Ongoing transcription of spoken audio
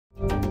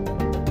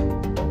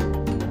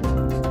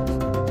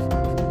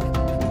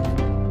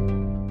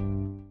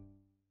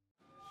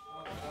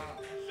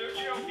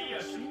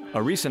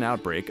A recent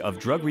outbreak of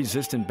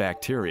drug-resistant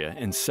bacteria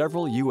in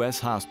several U.S.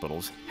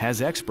 hospitals has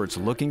experts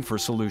looking for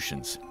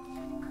solutions.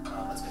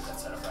 Let's get that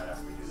set up right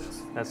after we do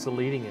this. That's the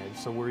leading edge,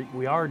 so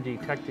we are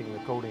detecting the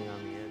coating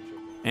on the edge.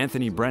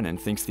 Anthony Brennan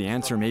thinks the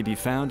answer may be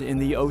found in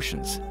the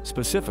oceans,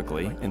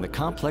 specifically in the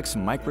complex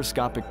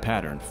microscopic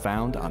pattern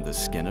found on the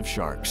skin of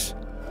sharks.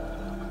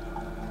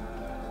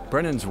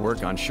 Brennan's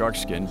work on shark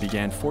skin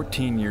began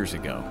 14 years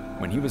ago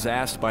when he was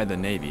asked by the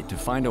Navy to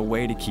find a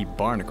way to keep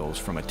barnacles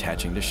from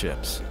attaching to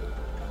ships.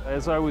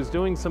 As I was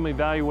doing some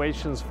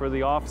evaluations for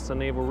the Office of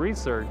Naval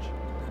Research,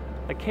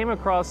 I came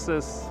across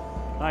this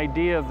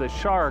idea of the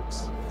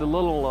sharks, the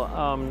little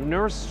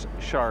nurse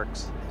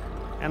sharks,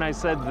 and I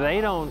said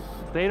they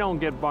don't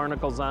get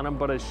barnacles on them,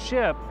 but a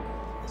ship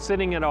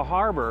sitting at a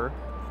harbor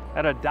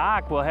at a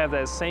dock will have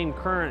that same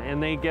current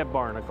and they get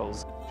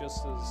barnacles.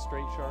 Just as a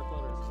straight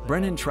sharklet?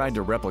 Brennan tried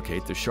to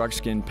replicate the shark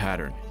skin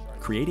pattern,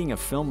 creating a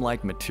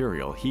film-like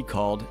material he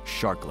called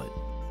Sharklet.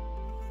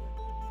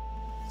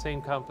 Same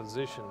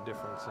composition,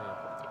 different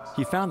samples.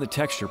 He found the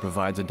texture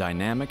provides a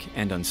dynamic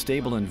and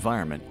unstable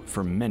environment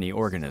for many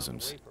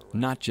organisms,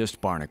 not just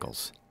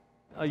barnacles.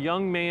 A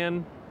young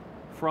man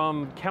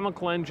from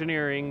chemical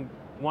engineering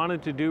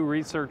wanted to do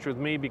research with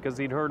me because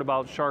he'd heard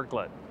about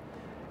Sharklet.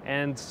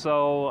 And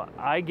so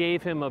I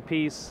gave him a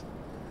piece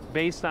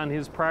based on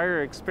his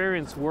prior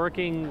experience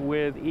working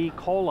with E.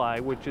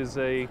 coli, which is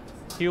a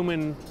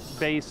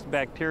human-based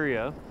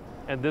bacteria,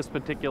 and this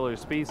particular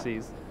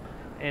species.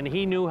 And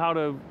he knew how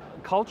to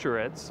culture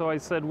it, so I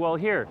said, well,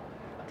 here,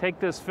 take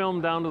this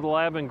film down to the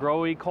lab and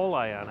grow E.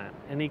 coli on it.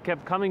 And he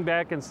kept coming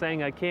back and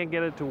saying, I can't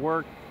get it to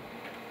work.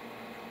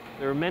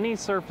 There are many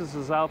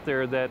surfaces out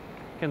there that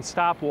can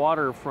stop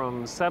water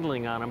from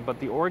settling on them, but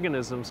the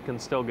organisms can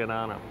still get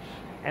on them.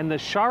 And the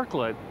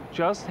Sharklet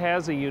just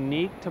has a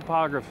unique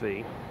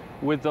topography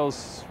with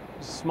those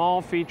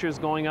small features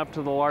going up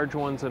to the large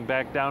ones and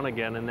back down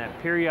again, and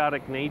that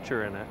periodic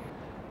nature in it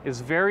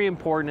is very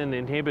important in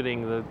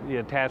inhibiting the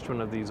attachment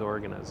of these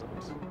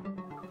organisms.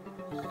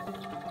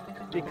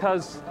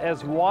 Because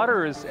as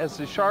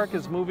the shark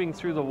is moving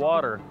through the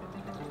water,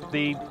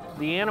 the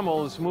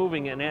animal is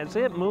moving, and as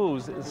it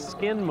moves, its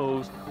skin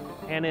moves,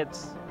 and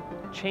it's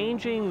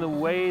changing the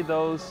way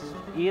those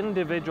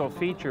individual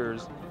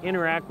features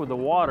interact with the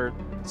water.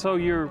 So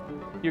you're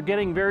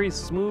getting very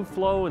smooth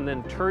flow and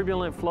then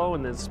turbulent flow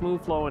and then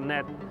smooth flow, and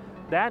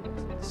that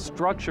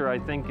structure, I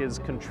think, is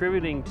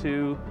contributing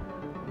to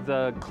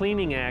the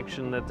cleaning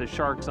action that the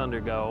sharks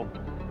undergo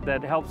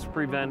that helps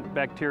prevent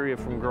bacteria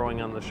from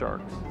growing on the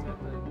sharks.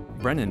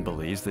 Brennan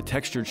believes the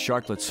textured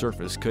Sharklet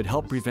surface could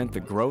help prevent the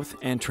growth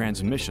and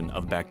transmission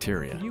of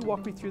bacteria. Can you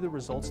walk me through the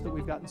results that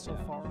we've gotten so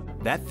far?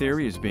 That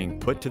theory is being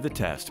put to the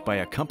test by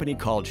a company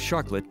called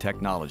Sharklet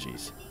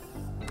Technologies.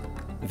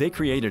 They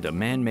created a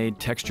man-made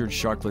textured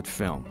Sharklet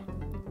film.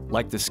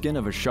 Like the skin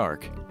of a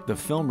shark, the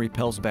film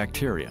repels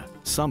bacteria,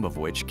 some of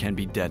which can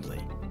be deadly.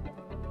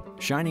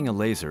 Shining a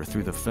laser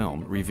through the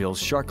film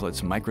reveals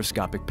Sharklet's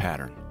microscopic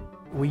pattern.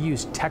 We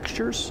use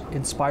textures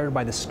inspired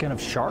by the skin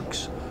of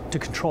sharks to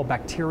control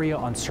bacteria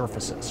on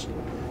surfaces.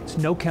 It's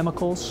no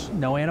chemicals,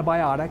 no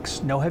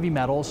antibiotics, no heavy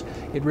metals.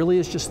 It really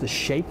is just the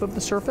shape of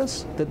the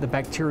surface that the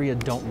bacteria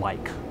don't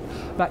like.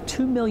 About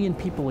 2 million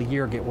people a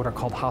year get what are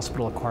called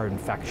hospital-acquired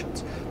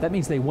infections. That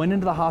means they went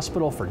into the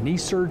hospital for knee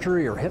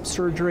surgery or hip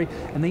surgery,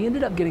 and they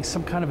ended up getting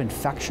some kind of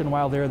infection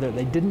while they're there that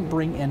they didn't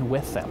bring in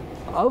with them.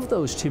 Of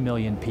those 2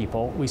 million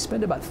people, we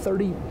spend about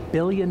 $30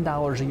 billion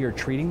a year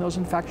treating those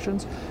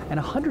infections, and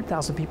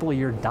 100,000 people a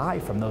year die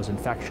from those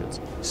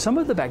infections. Some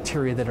of the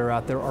bacteria that are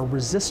out there are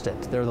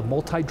resistant. They're the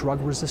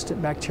multi-drug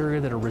resistant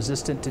bacteria that are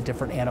resistant to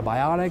different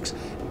antibiotics.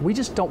 We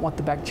just don't want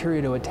the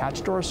bacteria to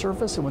attach to our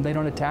surface, and when they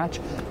don't attach,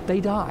 they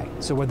die.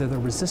 So whether they're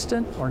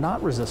resistant or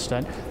not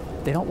resistant,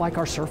 they don't like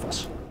our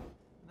surface.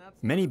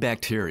 Many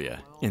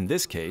bacteria, in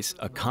this case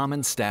a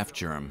common staph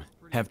germ,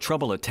 have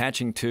trouble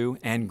attaching to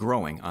and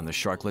growing on the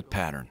Sharklet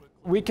pattern.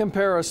 We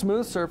compare a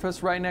smooth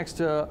surface right next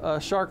to a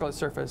Sharklet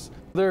surface.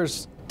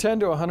 There's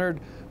 10 to 100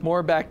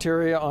 more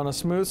bacteria on a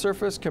smooth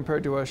surface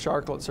compared to a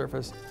Sharklet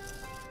surface.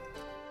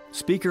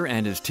 Speaker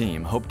and his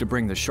team hope to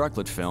bring the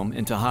Sharklet film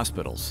into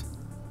hospitals.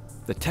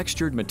 The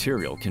textured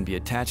material can be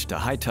attached to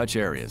high-touch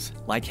areas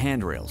like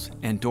handrails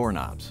and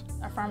doorknobs.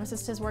 Our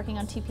pharmacist is working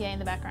on TPA in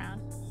the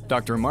background.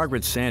 Dr.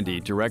 Margaret Sandy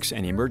directs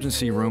an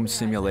emergency room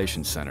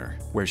simulation center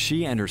where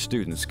she and her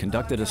students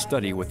conducted a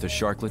study with the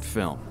Sharklet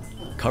film,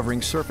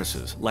 covering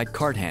surfaces like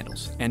cart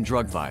handles and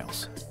drug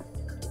vials.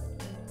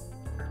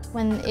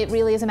 When it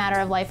really is a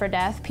matter of life or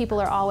death, people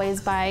are always,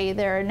 by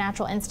their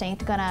natural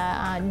instinct,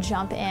 gonna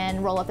jump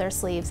in, roll up their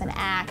sleeves, and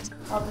act.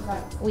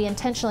 We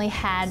intentionally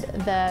had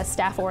the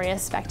Staph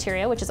aureus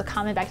bacteria, which is a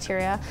common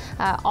bacteria,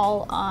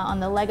 all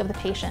on the leg of the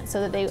patient, so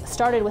that they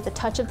started with a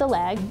touch of the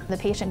leg. The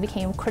patient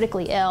became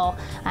critically ill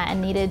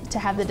and needed to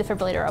have the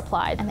defibrillator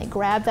applied. And they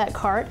grabbed that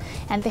cart,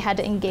 and they had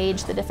to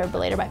engage the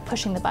defibrillator by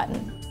pushing the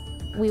button.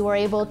 We were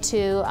able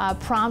to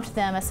prompt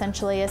them,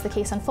 essentially, as the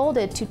case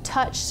unfolded, to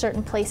touch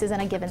certain places in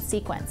a given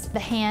sequence. The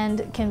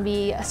hand can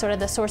be sort of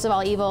the source of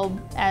all evil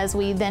as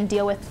we then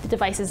deal with the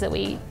devices that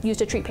we use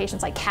to treat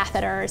patients, like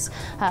catheters,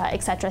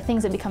 etc.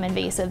 Things that become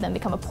invasive then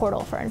become a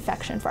portal for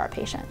infection for our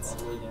patients.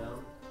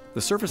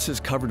 The surfaces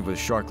covered with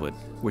Sharklet,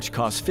 which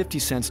costs 50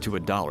 cents to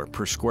 $1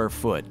 per square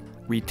foot,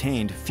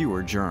 retained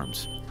fewer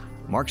germs.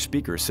 Mark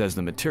Speaker says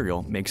the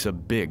material makes a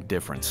big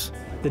difference.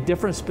 The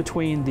difference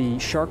between the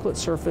Sharklet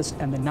surface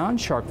and the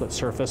non-Sharklet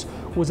surface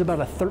was about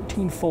a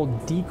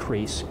 13-fold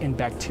decrease in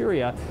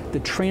bacteria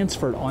that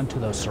transferred onto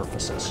those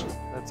surfaces.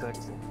 That's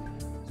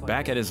excellent.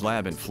 Back at his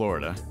lab in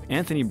Florida,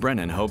 Anthony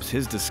Brennan hopes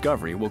his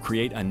discovery will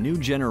create a new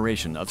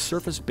generation of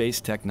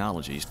surface-based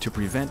technologies to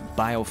prevent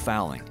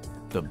biofouling,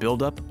 the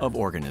buildup of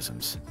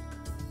organisms.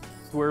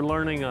 We're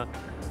learning a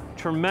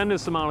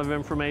tremendous amount of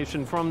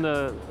information from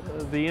the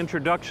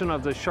introduction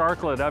of the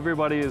Sharklet.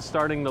 Everybody is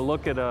starting to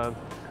look at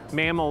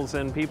mammals,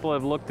 and people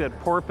have looked at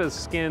porpoise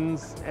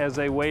skins as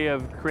a way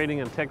of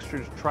creating a texture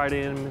to try to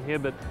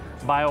inhibit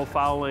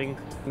biofouling.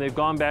 And they've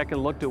gone back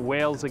and looked at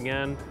whales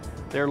again.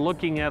 They're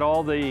looking at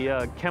all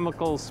the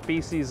chemical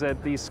species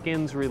that these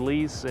skins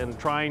release and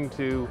trying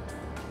to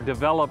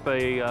develop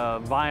a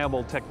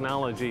viable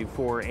technology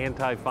for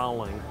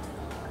anti-fouling.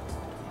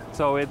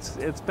 So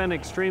it's been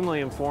extremely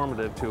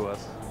informative to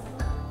us.